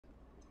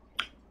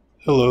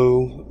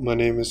Hello, my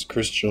name is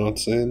Chris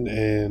Johnson,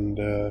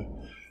 and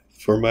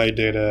for my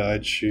data, I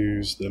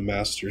choose the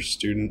Master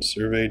Student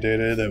Survey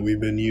data that we've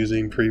been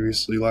using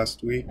previously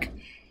last week.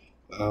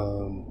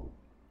 It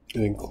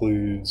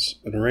includes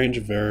a range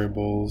of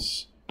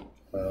variables,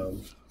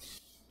 um,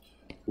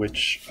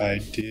 which I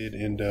did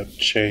end up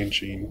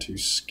changing to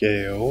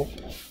scale,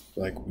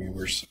 like we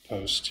were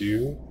supposed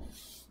to,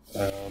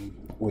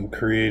 when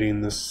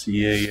creating the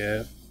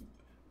CAF,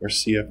 or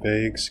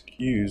CFA,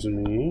 excuse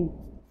me.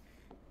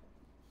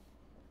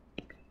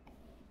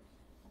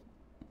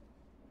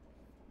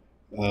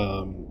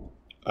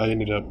 I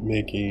ended up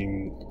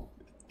making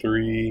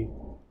three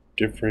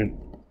different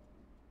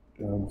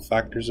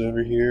factors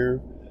over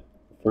here.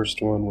 The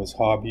first one was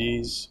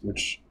hobbies,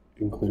 which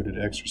included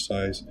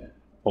exercise,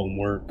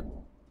 homework,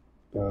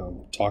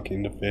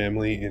 talking to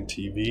family, and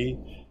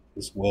TV,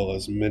 as well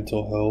as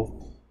mental health,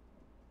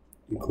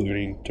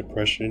 including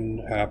depression,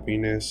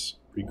 happiness,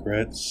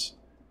 regrets,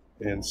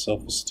 and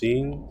self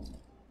esteem,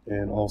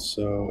 and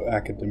also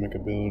academic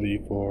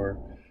ability for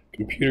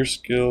computer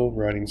skill,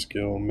 writing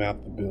skill,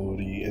 math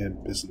ability,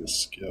 and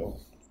business skill.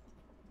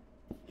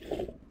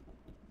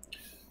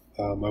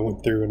 I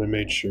went through and I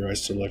made sure I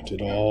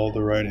selected all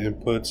the right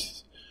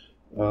inputs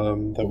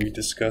that we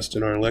discussed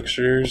in our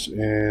lectures,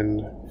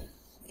 and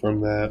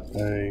from that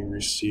I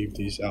received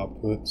these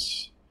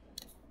outputs,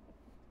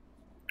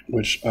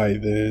 which I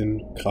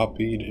then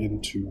copied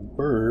into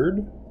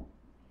Word.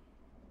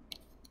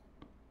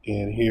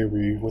 And here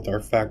with our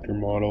factor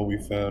model, we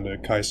found a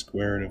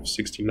chi-squared of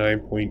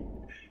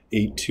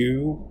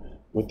 69.82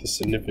 with the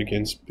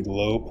significance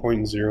below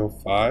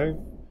 0.05.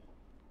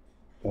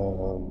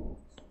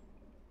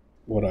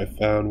 What I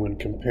found when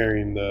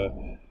comparing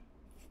the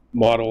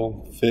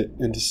model fit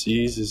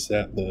indices is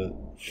that the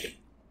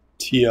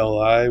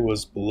TLI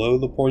was below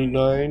the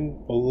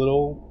 0.9 a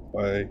little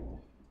by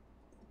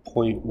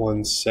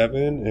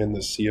 0.17, and the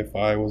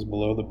CFI was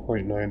below the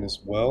 0.9 as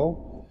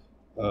well,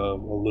 a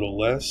little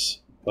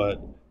less,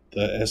 but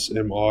the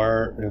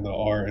SMR and the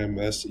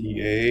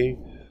RMSEA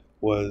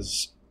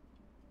was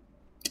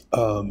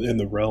in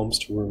the realms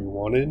to where we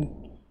wanted.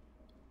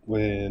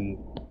 When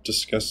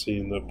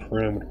discussing the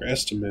parameter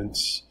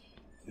estimates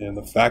and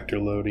the factor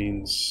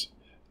loadings,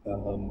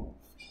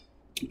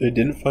 they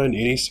didn't find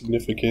any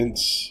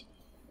significance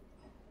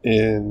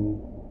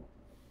in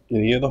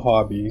any of the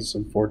hobbies,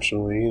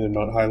 unfortunately. They're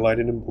not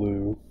highlighted in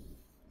blue.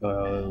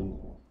 And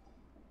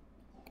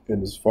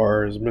as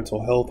far as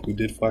mental health, we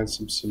did find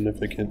some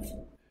significant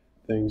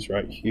things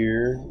right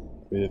here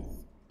with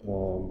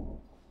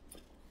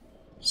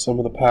some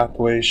of the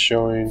pathways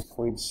showing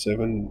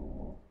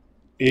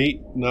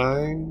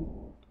 0.789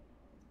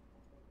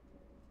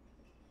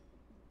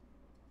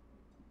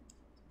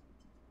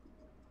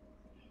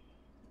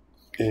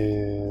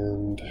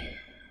 and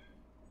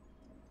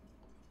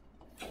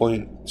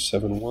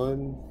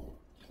 0.71,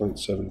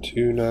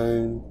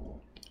 0.729,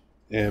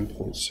 and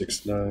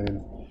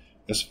 0.69.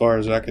 As far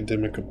as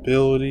academic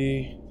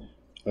ability,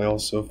 I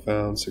also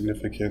found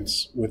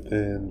significance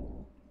within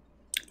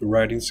the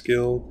writing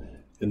skill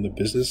and the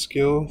business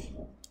skill.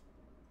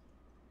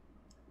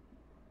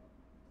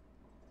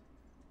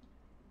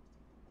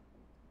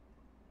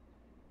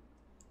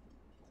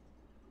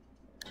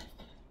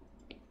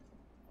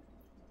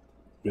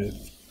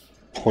 With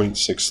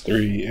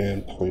 0.63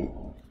 and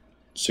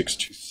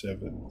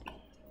 0.627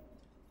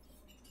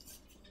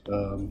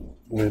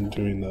 when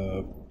doing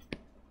the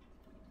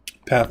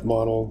path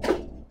model.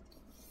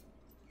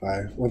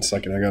 One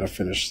second, I gotta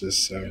finish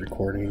this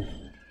recording.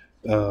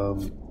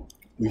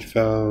 We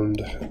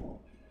found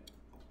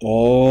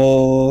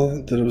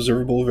all the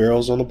observable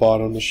variables on the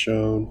bottom is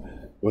shown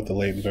with the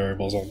latent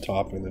variables on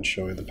top, and then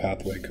showing the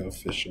pathway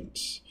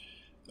coefficients.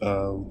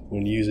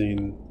 When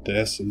using the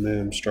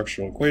S&M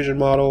structural equation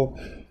model,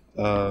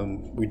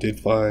 we did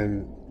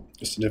find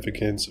a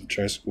significance of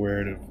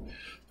chi-squared of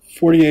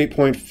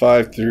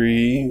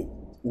 48.53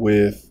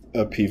 with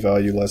a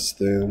p-value less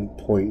than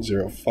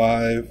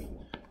 0.05.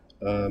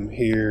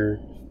 Here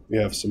we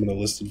have some of the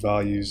listed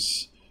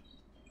values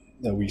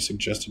that we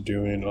suggested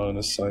doing on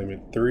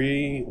assignment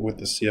 3, with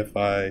the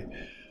CFI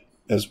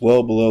as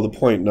well below the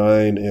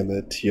 0.9 and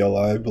the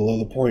TLI below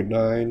the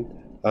 0.9.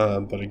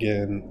 But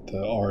again, the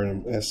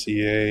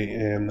RMSEA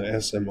and the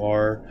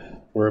SMR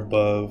were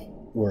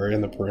in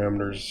the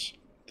parameters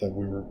that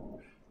we were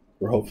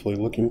hopefully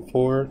looking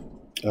for.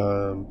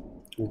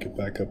 We'll get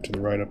back up to the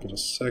write-up in a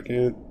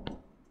second.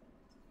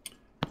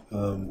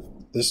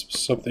 This was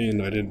something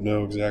I didn't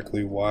know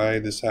exactly why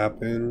this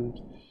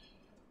happened,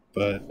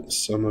 but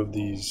some of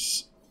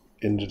these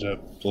ended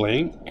up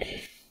blank.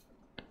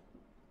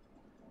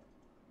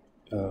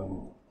 I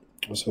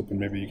was hoping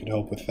maybe you could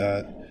help with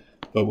that.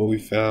 But what we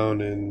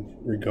found in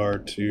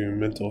regard to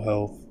mental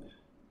health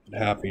and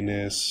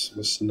happiness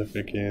was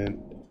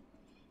significant.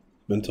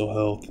 Mental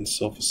health and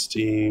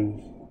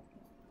self-esteem.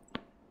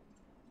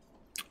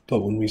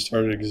 But when we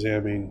started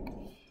examining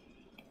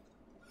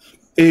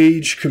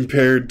age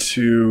compared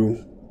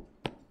to,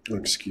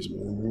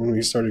 when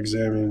we started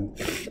examining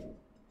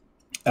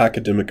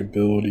academic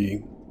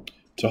ability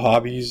To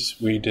hobbies,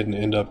 we didn't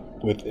end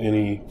up with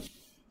any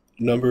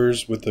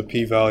numbers with a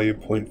p-value of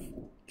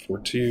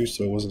 0.42,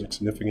 so it wasn't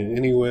significant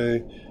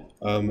anyway.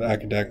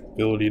 Academic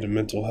ability to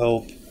mental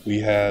health, we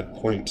had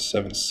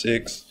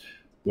 0.76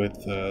 with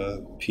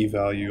a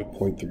p-value of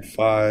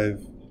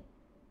 0.35,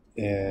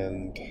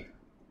 and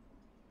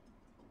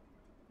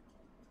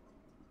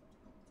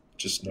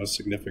just no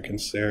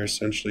significance there.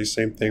 Essentially,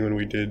 same thing when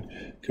we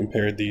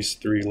compared these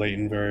three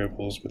latent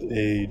variables with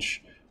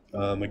age.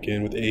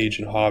 Again, with age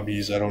and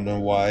hobbies, I don't know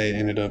why it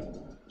ended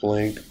up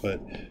blank,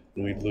 but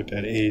when we looked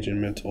at age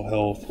and mental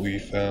health, we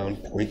found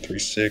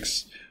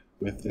 0.36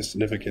 with a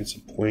significance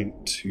of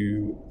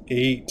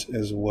 0.28,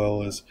 as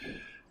well as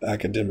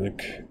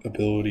academic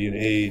ability and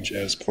age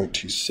as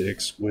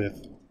 0.26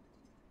 with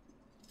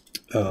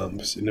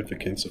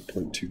significance of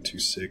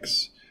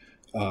 0.226.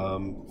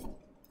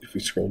 If we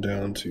scroll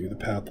down to the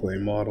pathway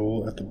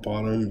model at the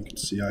bottom, you can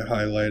see I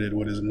highlighted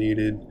what is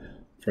needed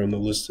from the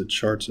listed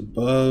charts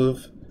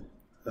above,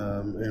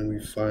 and we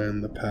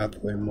find the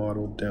pathway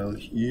model down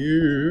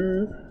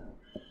here.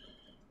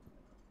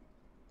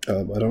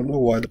 I don't know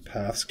why the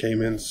paths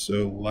came in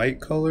so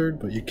light colored,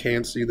 but you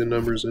can see the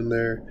numbers in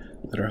there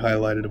that are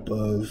highlighted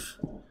above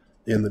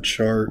in the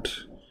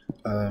chart.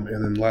 And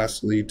then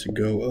lastly, to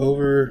go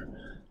over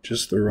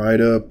just the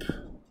write-up,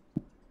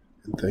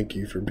 and thank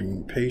you for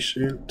being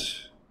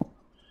patient,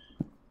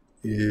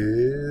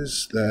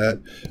 is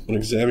that when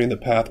examining the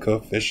path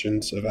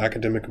coefficients of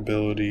academic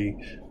ability,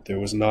 there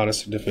was not a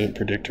significant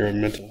predictor of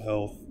mental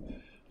health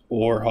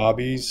or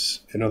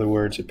hobbies. In other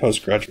words, a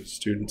postgraduate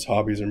student's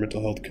hobbies or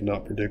mental health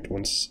cannot predict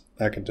one's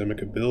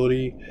academic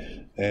ability.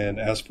 And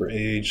as for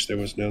age, there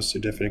was no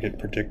significant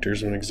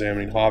predictors when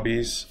examining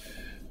hobbies,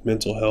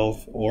 mental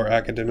health, or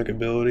academic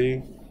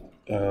ability.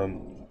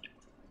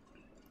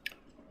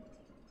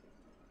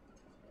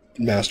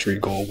 Mastery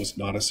goal was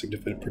not a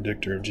significant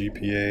predictor of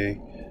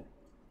GPA.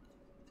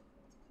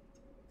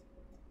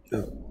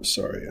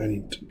 Sorry, I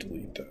need to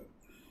delete that.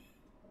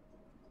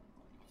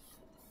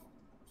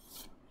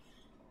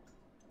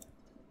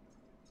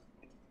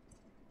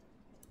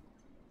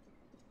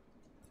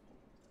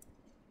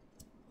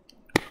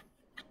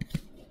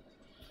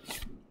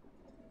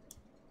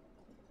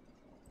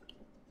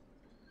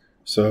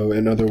 So,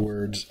 in other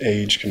words,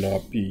 age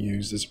cannot be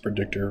used as a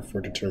predictor for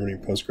determining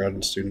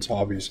postgraduate students'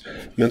 hobbies,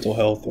 mental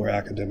health, or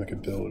academic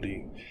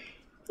ability.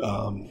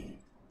 I'm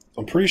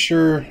pretty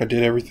sure I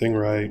did everything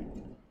right,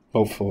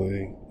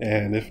 hopefully,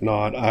 and if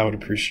not, I would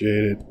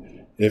appreciate it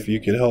if you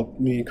could help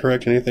me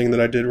correct anything that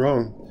I did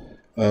wrong.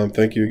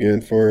 Thank you again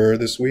for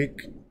this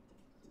week.